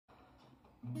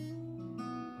You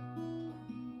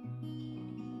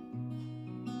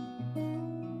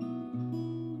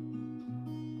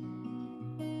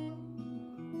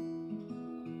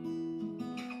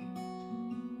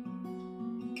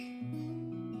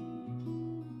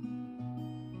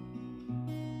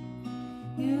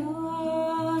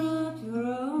are not your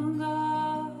own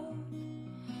God,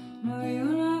 no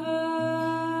universe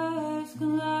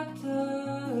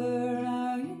conductor.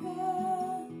 Now you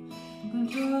can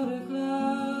control the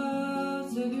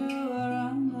clouds that you are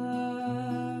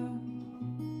under.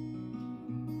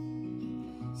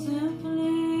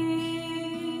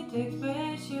 Simply takes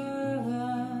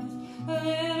patience, a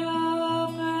little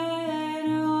pain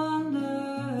and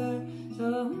wonder.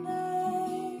 Some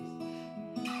days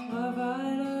are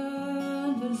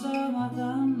violent and some are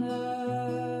thunder.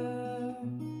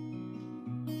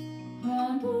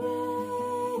 And the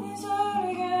rain is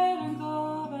already getting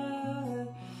colder,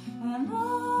 and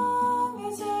long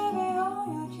is heavy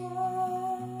on your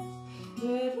chest.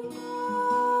 With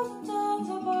 1,000 tons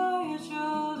upon your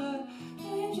shoulder,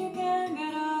 things you can't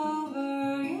get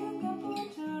over, you can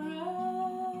put to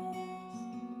rest.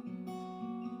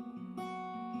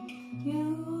 You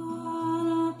are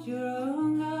not your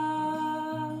own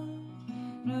God,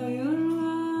 no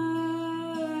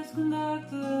universe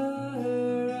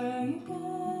conductor, and you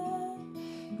can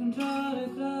control the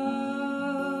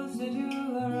clouds that you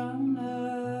are under.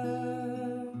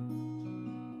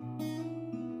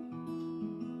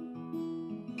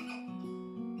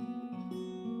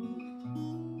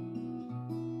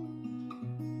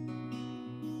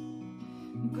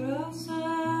 Closer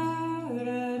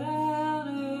and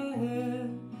louder,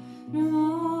 no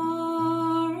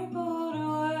more report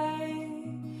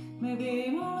away. Maybe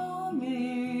my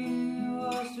longing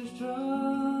was too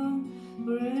strong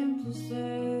for him to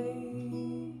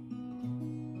stay.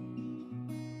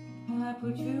 I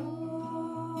put you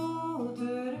to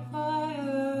the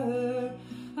fire,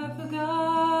 I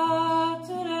forgot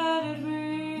to let it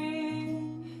breathe.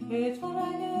 It's what I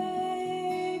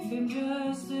gave him,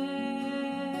 just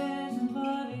isn't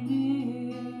what he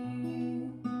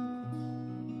needed.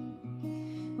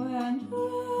 When the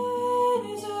rain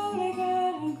is only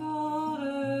getting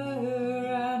colder,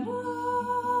 and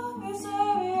long is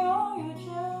heavy on your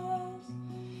chest,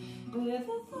 with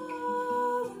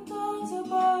 1,000 tons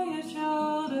upon your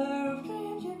shoulder of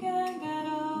dreams you can't get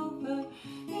over,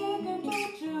 you can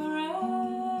put to rest.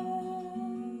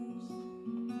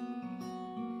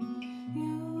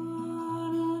 You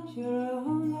are not your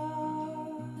own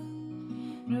God,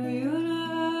 no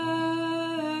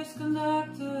universe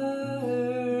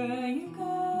conductor, and you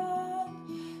can't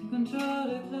control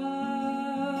the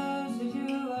clouds that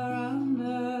you are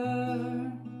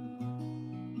under.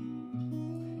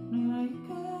 No, you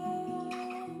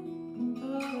can't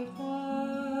control the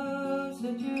clouds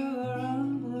that you are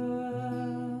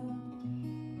under.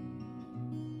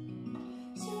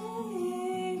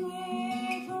 Save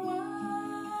me from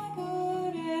my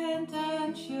good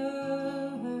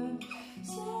intention.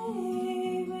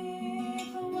 Save me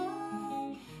from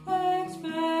my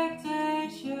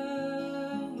expectation.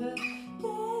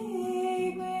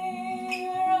 Take me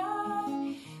where I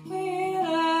feel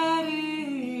at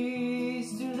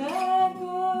ease to let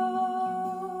go.